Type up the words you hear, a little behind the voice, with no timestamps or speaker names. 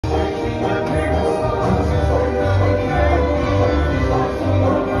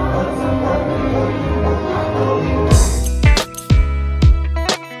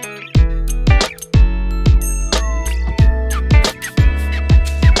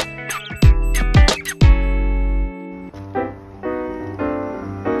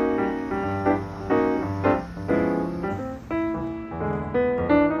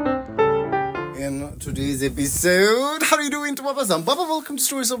episode. How are you doing to Baba? Welcome to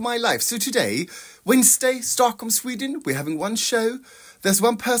Stories of My Life. So today, Wednesday, Stockholm, Sweden. We're having one show. There's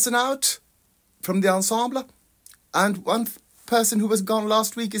one person out from the ensemble, and one person who was gone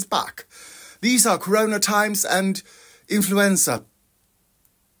last week is back. These are Corona times and influenza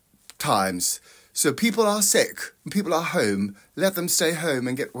times. So people are sick and people are home. Let them stay home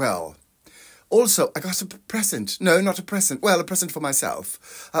and get well. Also, I got a present. No, not a present. Well, a present for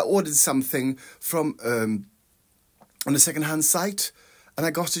myself. I ordered something from on a second-hand site, and I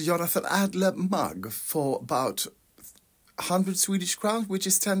got a Jonathan Adler mug for about 100 Swedish crowns, which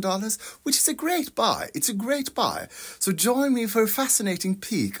is $10, which is a great buy. It's a great buy. So join me for a fascinating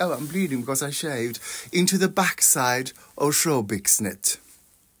peek. Oh, I'm bleeding because I shaved into the backside of showbiznit.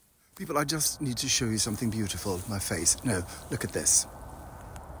 People, I just need to show you something beautiful. My face. No, look at this.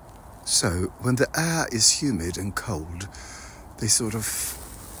 So, when the air is humid and cold, this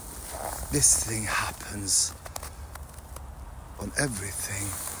thing happens on everything,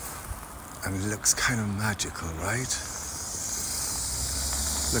 and it looks kind of magical, right?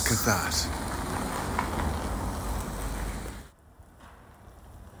 Look at that.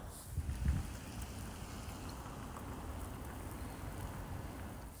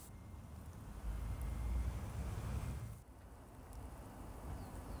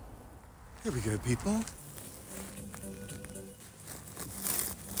 Here we go, people.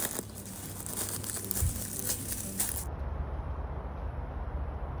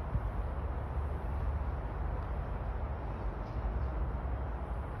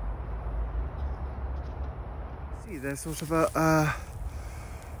 See, there's sort of a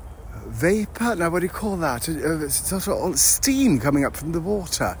vapor. Now, what do you call that? Sort of steam coming up from the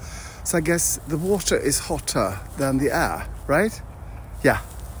water. So I guess the water is hotter than the air, right? Yeah.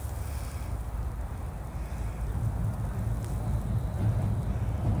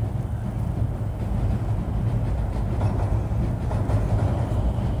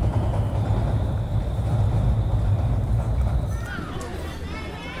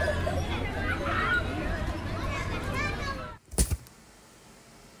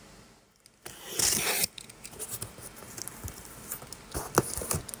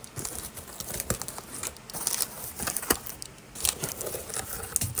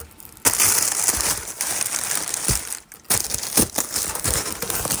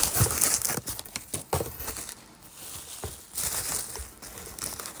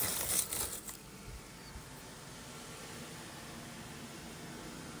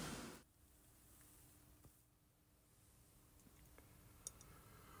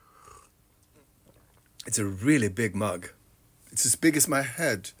 It's a really big mug. It's as big as my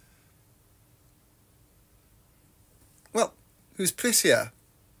head. Well, who's prettier?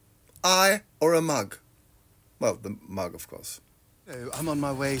 I or a mug? Well, the mug, of course. So I'm on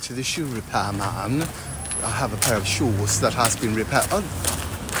my way to the shoe repair man. I have a pair of shoes that has been repaired. Oh,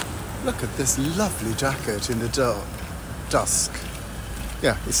 look at this lovely jacket in the dusk.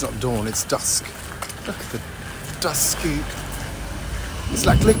 Yeah, it's not dawn, it's dusk. Look at the dusky... It's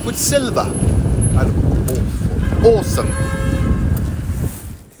like liquid silver. I look awful. Awesome.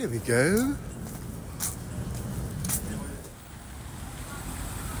 Here we go.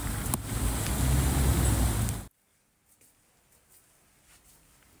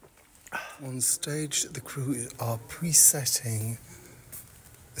 On stage, the crew are presetting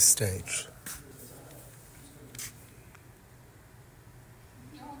the stage.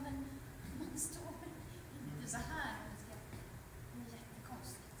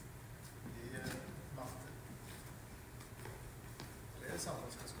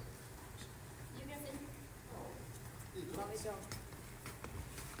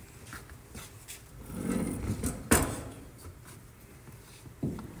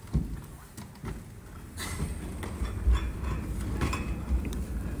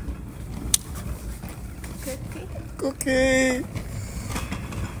 Cookie.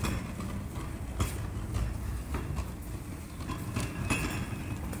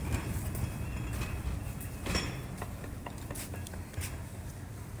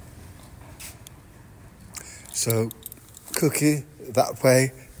 So, cookie that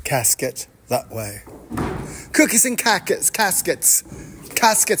way, casket that way. Cookies and caskets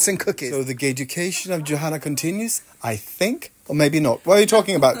and cookies. So the education of Johanna continues, I think, or maybe not. What are you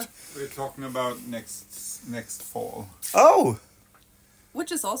talking about? We're talking about next fall. Oh!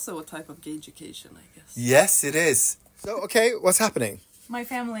 Which is also a type of gay-education, I guess. Yes, it is. So, okay, what's happening? My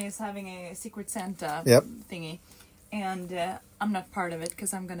family is having a Secret Santa thingy. And I'm not part of it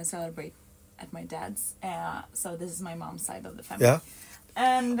because I'm going to celebrate at my dad's. So this is my mom's side of the family. Yeah.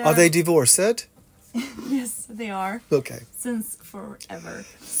 And are they divorced? Yes, they are. Okay. Since forever.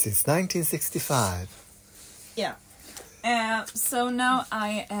 Since 1965. Yeah. So now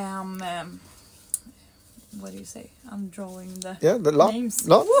I am. What do you say? I'm drawing the names.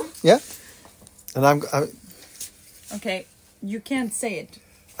 Lot. Yeah. And I'm. Okay, you can't say it.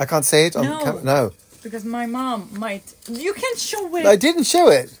 I can't say it on camera. No. Because my mom might. You can't show it. I didn't show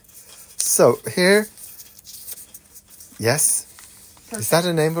it. So here. Yes. Perfect. Is that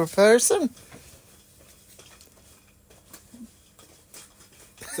a name of a person?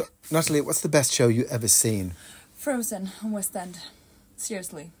 So, Nathalie, what's the best show you ever seen? Frozen, West End.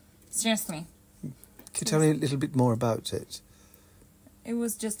 Seriously. Seriously. Can you tell me a little bit more about it? It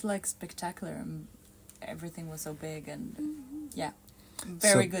was just like spectacular and everything was so big and yeah.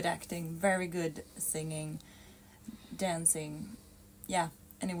 Very good acting, very good singing, dancing. Yeah,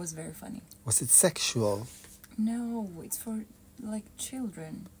 and it was very funny. Was it sexual? No, it's for like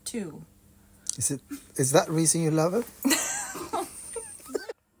children too. Is that the reason you love it?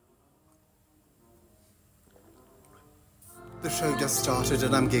 The show just started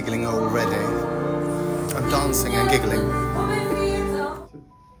and I'm giggling already. I'm dancing and giggling.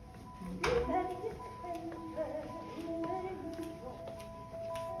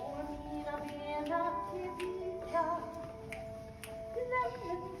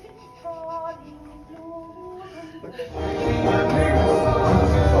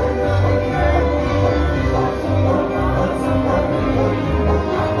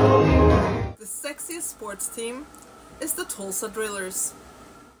 The sexiest sports team is the Tulsa Drillers.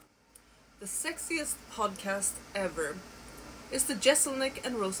 The sexiest podcast ever is the Jeselnik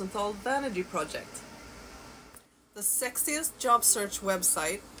and Rosenthal Vanity Project. The sexiest job search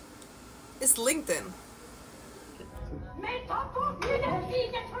website is LinkedIn.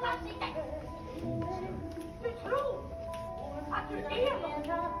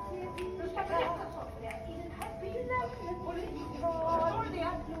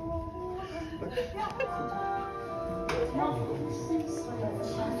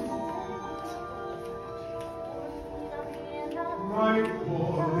 My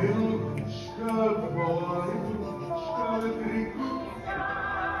poor little scarlet boy, scarlet recruit.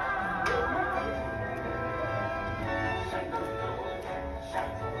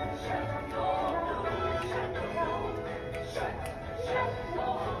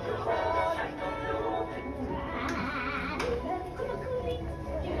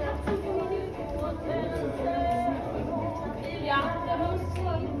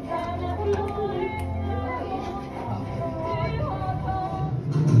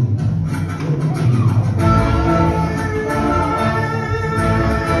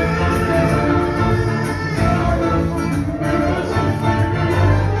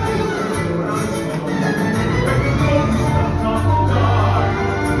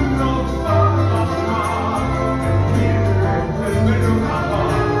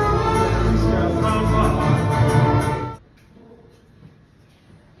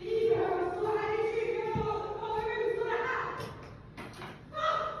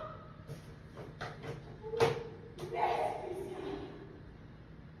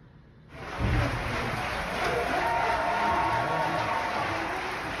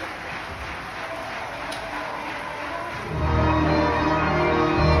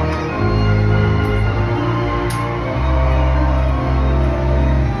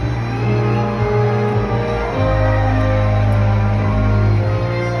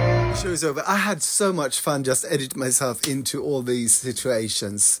 Show's over. I had so much fun just editing myself into all these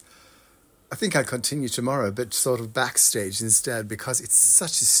situations. I think I'll continue tomorrow, but sort of backstage instead, because it's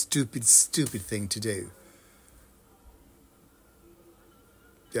such a stupid, stupid thing to do.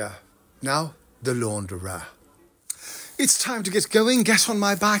 Yeah. Now, the launderer. It's time to get going, get on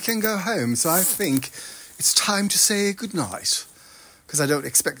my bike and go home. So I think it's time to say goodnight, because I don't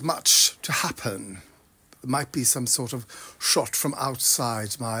expect much to happen. There might be some sort of shot from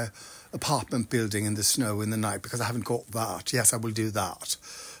outside my apartment building in the snow in the night, because I haven't got that. Yes, I will do that.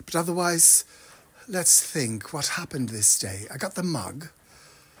 But otherwise, let's think what happened this day. I got the mug.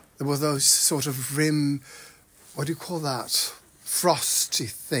 There were those sort of what do you call that? Frosty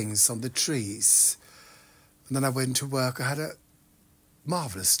things on the trees. And then I went to work. I had a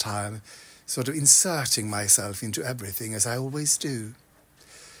marvellous time sort of inserting myself into everything, as I always do.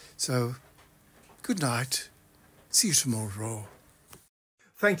 So, good night. See you tomorrow.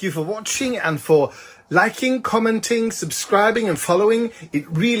 Thank you for watching and for liking, commenting, subscribing and following. It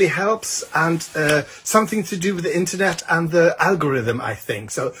really helps, and something to do with the internet and the algorithm, I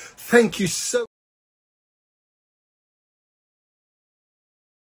think. So thank you so